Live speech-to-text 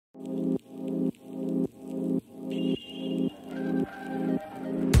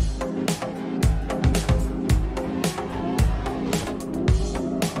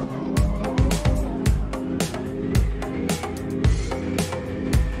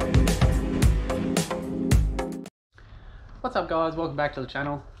What's up guys, welcome back to the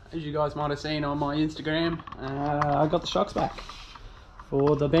channel. As you guys might have seen on my Instagram, I got the shocks back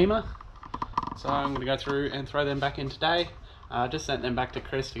for the Beamer. So I'm going to go through and throw them back in today. Just sent them back to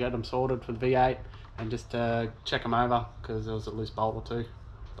Chris to get them sorted for the V8 and just check them over because there was a loose bolt or two.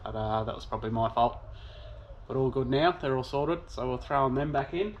 But that was probably my fault. But all good now, they're all sorted, so we'll throw them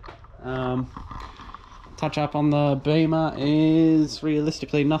back in. Touch up on the Beamer is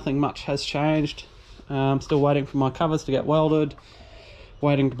realistically nothing much has changed. I'm still waiting for my covers to get welded,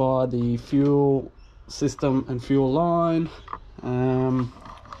 waiting to buy the fuel system and fuel line. Some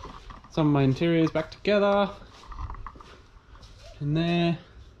of my interiors back together in there,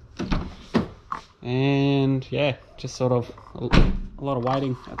 and yeah, just sort of a lot of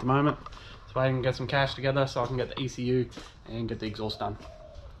waiting at the moment. Just waiting to get some cash together so I can get the ECU and get the exhaust done.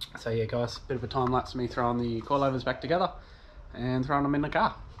 So yeah guys, a bit of a time lapse of me throwing the coilovers back together and throwing them in the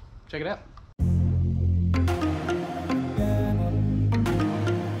car. Check it out.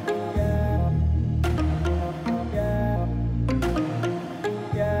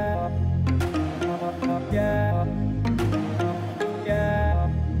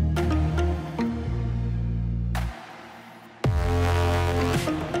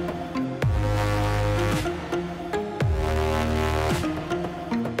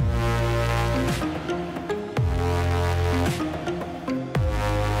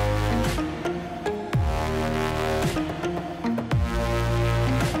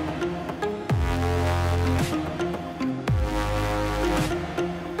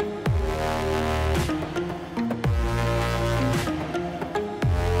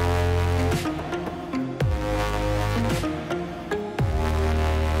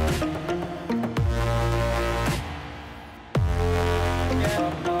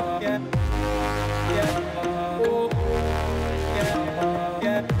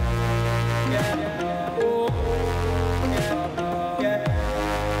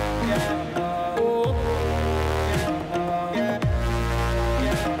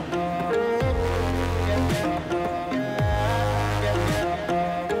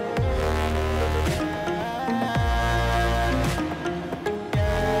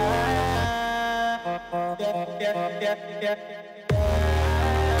 Yeah.